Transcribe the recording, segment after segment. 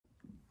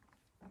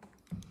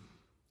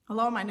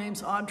Hello, my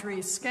name's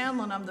Audrey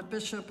Scanlan. I'm the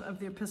Bishop of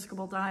the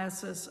Episcopal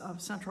Diocese of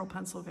Central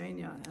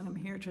Pennsylvania, and I'm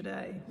here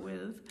today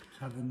with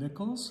Kevin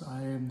Nichols. I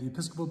am the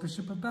Episcopal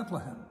Bishop of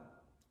Bethlehem.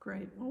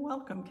 Great. Well,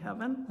 welcome,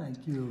 Kevin.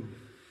 Thank you.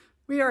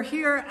 We are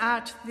here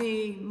at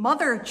the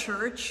Mother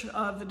Church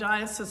of the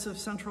Diocese of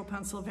Central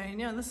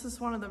Pennsylvania. This is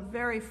one of the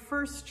very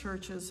first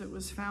churches that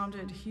was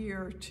founded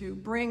here to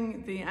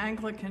bring the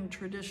Anglican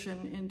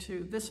tradition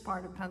into this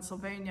part of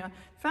Pennsylvania.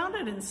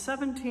 Founded in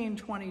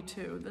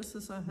 1722. This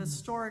is a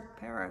historic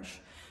parish,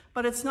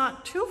 but it's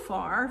not too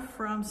far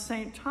from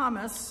St.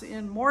 Thomas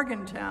in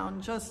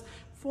Morgantown. Just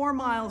 4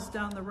 miles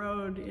down the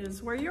road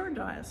is where your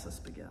diocese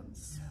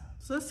begins. Yeah.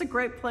 So this is a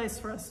great place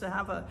for us to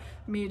have a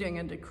meeting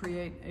and to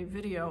create a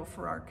video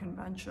for our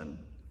convention.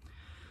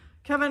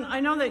 Kevin, I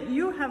know that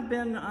you have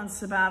been on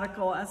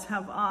sabbatical, as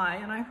have I,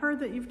 and I heard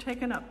that you've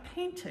taken up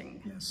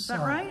painting. Yes. Is that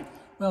right?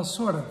 Well,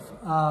 sort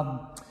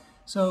of.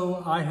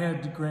 So I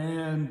had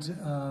grand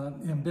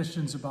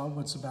ambitions about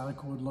what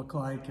sabbatical would look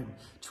like and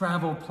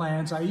travel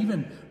plans. I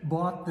even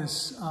bought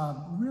this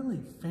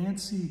really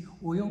fancy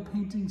oil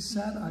painting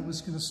set. I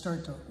was going to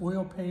start to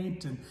oil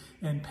paint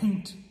and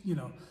paint, you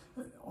know,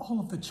 all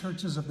of the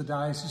churches of the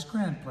diocese,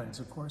 grand plans,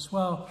 of course.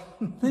 Well,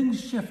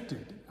 things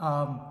shifted.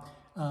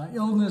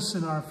 Illness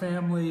in our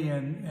family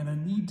and a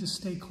need to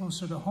stay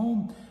closer to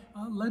home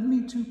led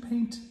me to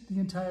paint the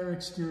entire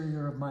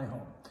exterior of my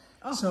home.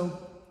 Oh.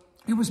 So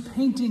it was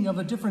painting of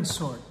a different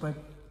sort, but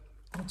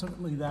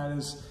ultimately that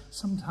is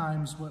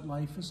sometimes what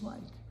life is like.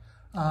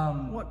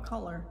 What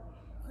color?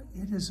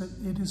 It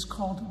is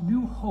called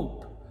New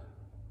Hope.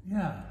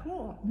 Yeah.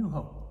 Cool. New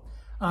Hope.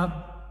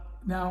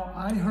 Now,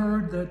 I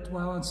heard that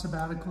while on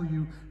sabbatical,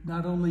 you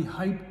not only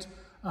hiked,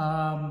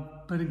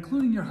 but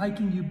including your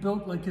hiking, you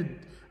built like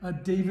a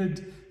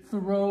David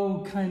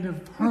Thoreau kind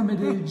of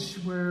hermitage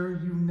where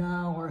you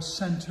now are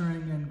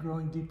centering and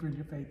growing deeper in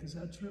your faith. Is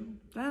that true?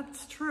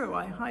 That's true.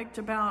 I hiked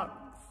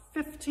about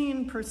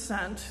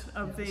 15%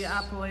 of the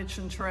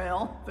Appalachian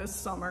Trail this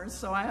summer,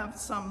 so I have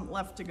some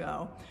left to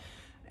go.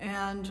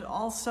 And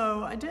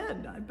also I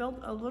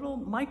built a little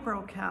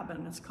micro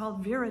cabin. It's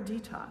called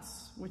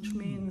Vireditas, which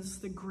means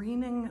the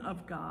greening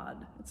of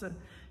God. It's a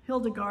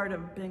Hildegard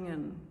of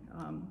Bingen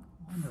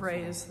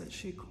phrase that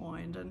she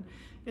coined. And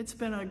it's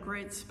been a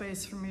great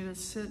space for me to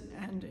sit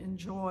and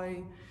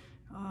enjoy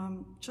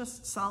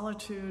just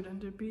solitude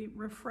and to be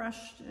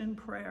refreshed in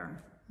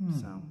prayer.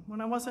 So when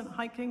I wasn't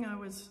hiking, I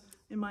was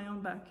in my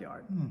own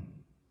backyard.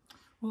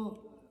 Well,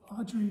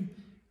 Audrey,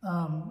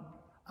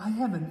 I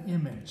have an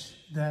image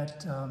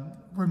that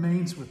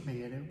remains with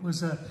me, and it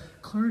was a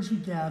clergy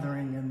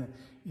gathering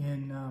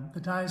in the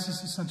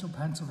Diocese of Central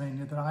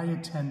Pennsylvania that I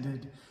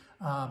attended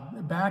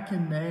back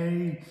in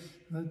May.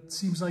 It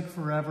seems like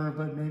forever,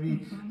 but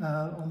maybe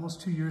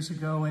almost 2 years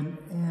ago, and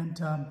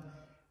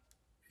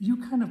you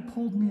kind of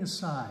pulled me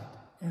aside,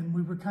 and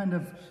we were kind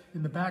of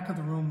in the back of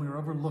the room. We were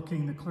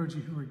overlooking the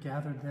clergy who were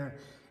gathered there,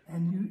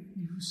 and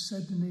you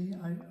said to me,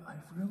 I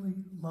really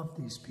love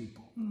these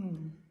people.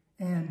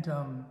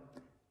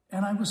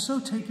 And I was so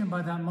taken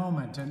by that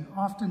moment, and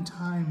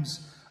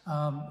oftentimes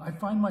I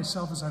find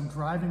myself as I'm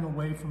driving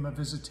away from a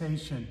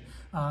visitation,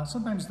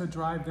 sometimes the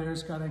drive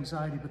there's got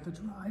anxiety, but the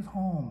drive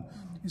home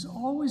is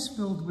always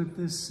filled with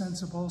this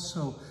sense of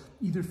also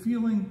either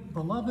feeling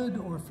beloved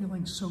or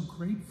feeling so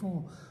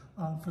grateful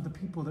for the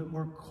people that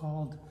we're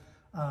called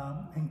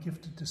and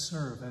gifted to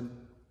serve. And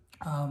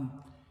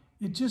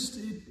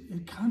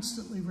it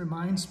constantly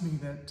reminds me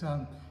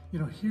that, you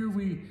know, here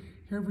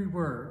we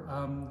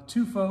were,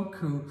 two folk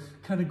who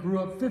kind of grew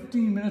up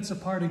 15 minutes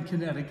apart in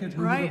Connecticut,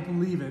 who wouldn't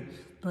believe it,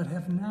 but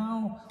have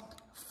now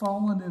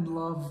fallen in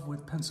love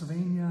with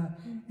Pennsylvania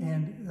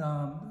and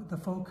the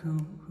folk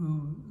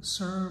who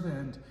serve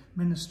and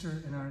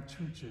minister in our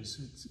churches.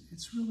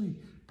 It's really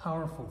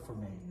powerful for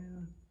me.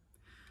 Yeah.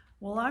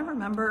 Well, I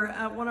remember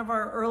at one of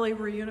our early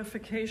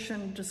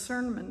Reunification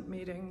Discernment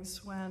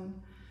meetings when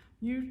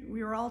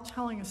we were all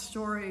telling a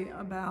story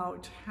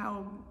about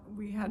how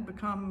we had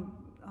become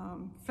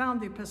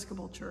found the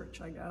Episcopal Church,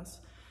 I guess.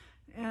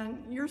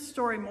 And your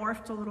story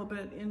morphed a little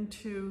bit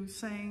into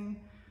saying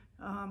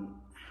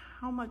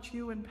how much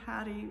you and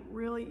Patty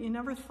really, you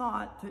never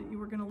thought that you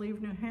were going to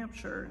leave New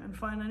Hampshire and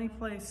find any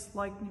place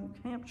like New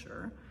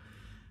Hampshire,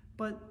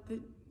 but that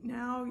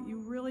now you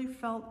really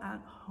felt at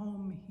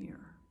home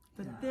here,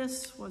 that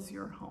this was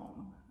your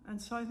home.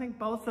 And so I think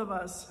both of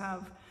us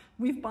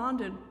we've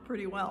bonded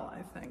pretty well,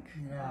 I think.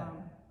 Yeah.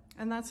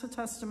 And that's a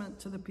testament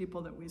to the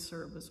people that we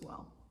serve as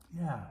well.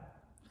 Yeah.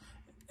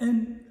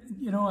 And,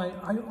 you know,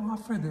 I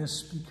offer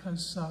this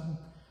because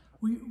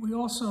we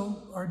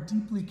also are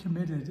deeply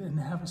committed and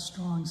have a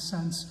strong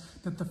sense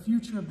that the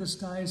future of this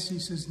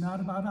diocese is not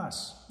about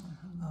us.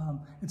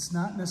 It's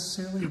not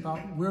necessarily about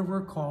where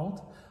we're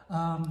called,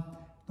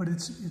 but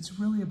it's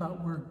really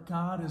about where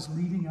God is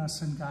leading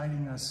us and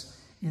guiding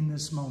us in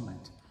this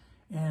moment.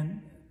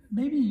 And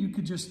maybe you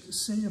could just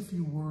say a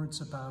few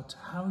words about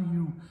how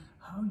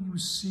you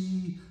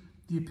see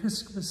the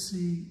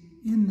episcopacy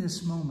in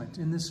this moment,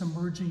 in this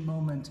emerging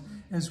moment,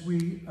 as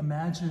we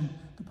imagine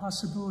the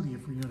possibility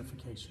of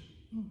reunification.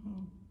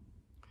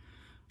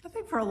 I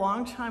think for a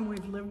long time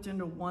we've lived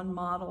into one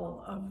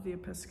model of the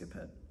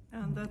episcopate,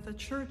 and that the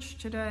church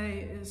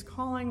today is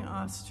calling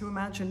us to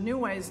imagine new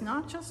ways,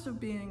 not just of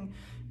being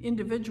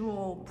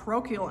individual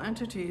parochial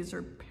entities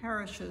or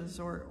parishes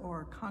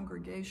or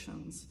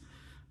congregations.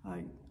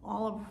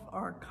 All of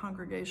our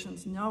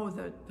congregations know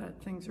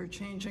that things are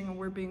changing, and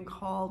we're being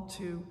called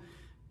to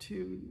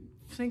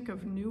think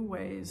of new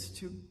ways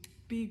to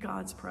be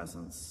God's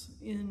presence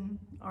in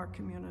our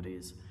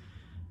communities.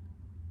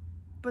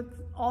 But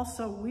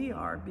also we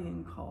are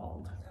being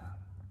called.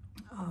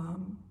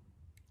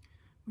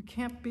 We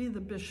can't be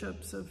the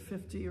bishops of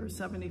 50 or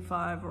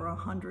 75 or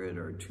 100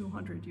 or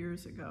 200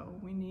 years ago.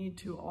 We need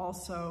to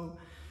also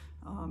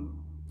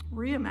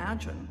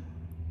reimagine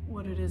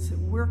what it is that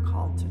we're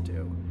called to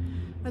do.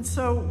 And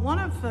so one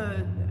of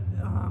the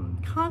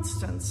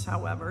constants,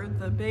 however,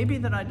 the baby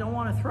that I don't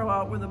want to throw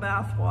out with the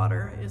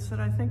bathwater, is that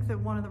I think that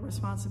one of the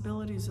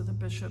responsibilities of the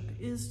bishop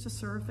is to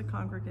serve the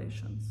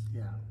congregations.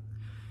 Yeah.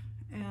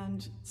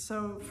 And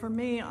so for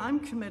me, I'm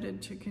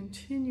committed to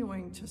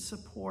continuing to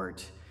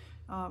support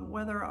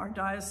whether our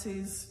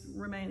diocese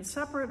remains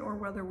separate or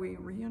whether we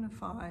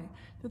reunify,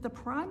 that the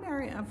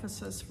primary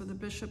emphasis for the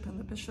bishop and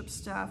the bishop's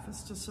staff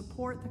is to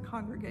support the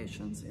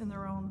congregations in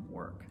their own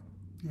work.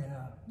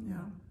 Yeah. Yeah.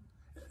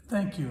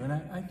 Thank you. And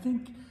I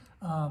think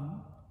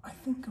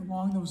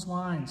along those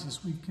lines,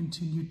 as we've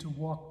continued to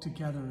walk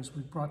together, as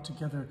we've brought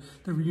together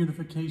the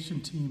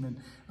reunification team, and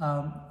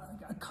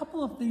a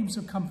couple of themes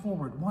have come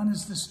forward. One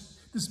is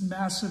this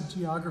massive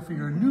geography,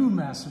 or new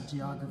massive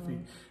geography,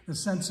 the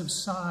sense of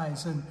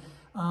size. And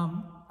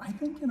I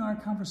think in our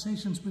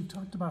conversations we've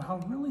talked about how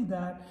really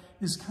that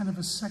is kind of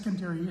a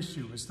secondary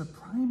issue, is the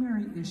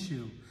primary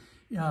issue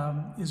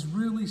is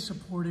really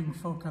supporting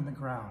folk on the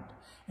ground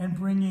and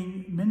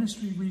bringing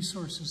ministry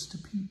resources to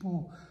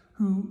people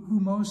who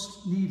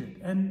most need it.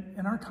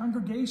 And our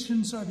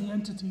congregations are the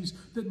entities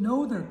that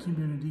know their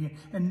community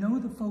and know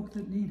the folk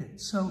that need it.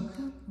 So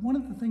one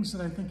of the things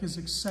that I think is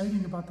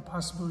exciting about the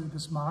possibility of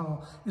this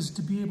model is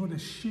to be able to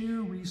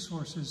share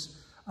resources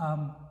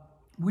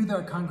with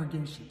our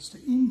congregations, to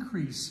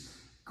increase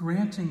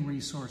granting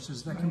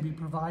resources that can be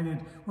provided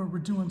where we're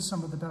doing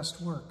some of the best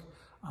work.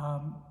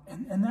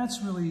 And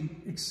that's really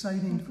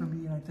exciting for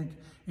me, and I think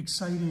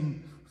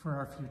exciting for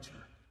our future.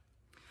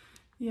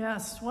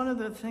 Yes, one of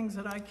the things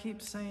that I keep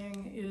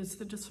saying is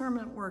the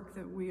discernment work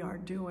that we are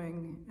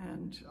doing,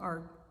 and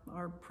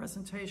our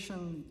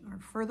presentation, our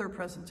further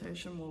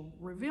presentation will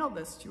reveal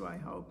this to you, I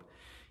hope,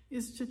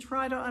 is to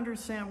try to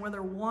understand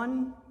whether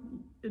one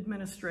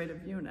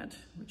administrative unit,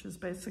 which is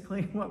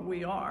basically what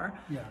we are,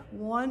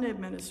 one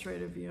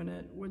administrative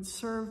unit would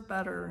serve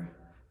better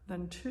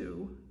than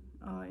two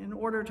in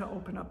order to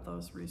open up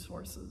those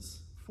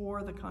resources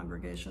for the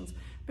congregations,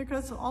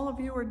 because all of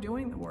you are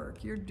doing the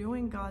work. You're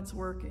doing God's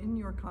work in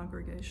your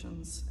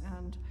congregations,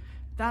 and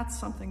that's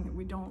something that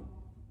we don't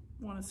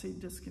want to see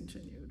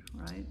discontinued,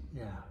 right?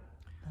 Yeah,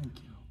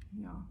 thank you.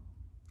 Yeah.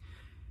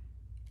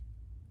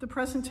 The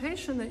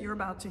presentation that you're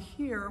about to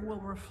hear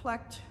will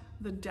reflect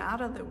the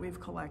data that we've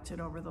collected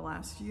over the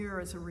last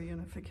year as a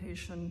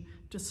Reunification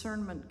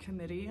Discernment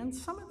Committee and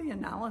some of the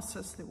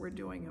analysis that we're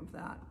doing of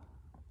that.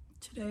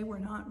 Today we're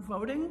not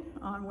voting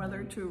on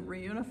whether to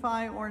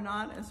reunify or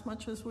not, as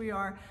much as we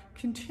are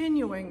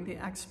continuing the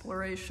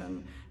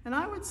exploration, and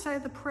I would say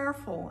the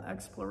prayerful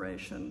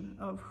exploration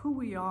of who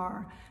we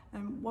are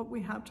and what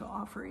we have to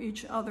offer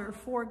each other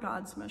for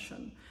God's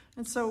mission.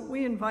 And so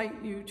we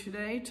invite you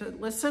today to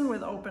listen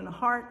with open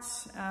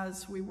hearts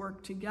as we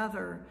work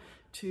together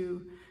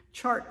to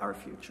chart our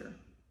future.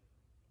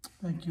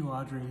 Thank you,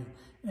 Audrey.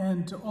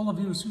 And to all of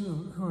you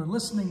who are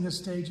listening this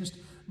day, just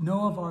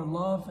know of our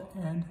love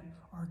and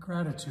our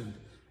gratitude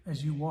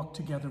as you walk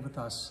together with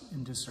us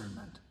in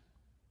discernment.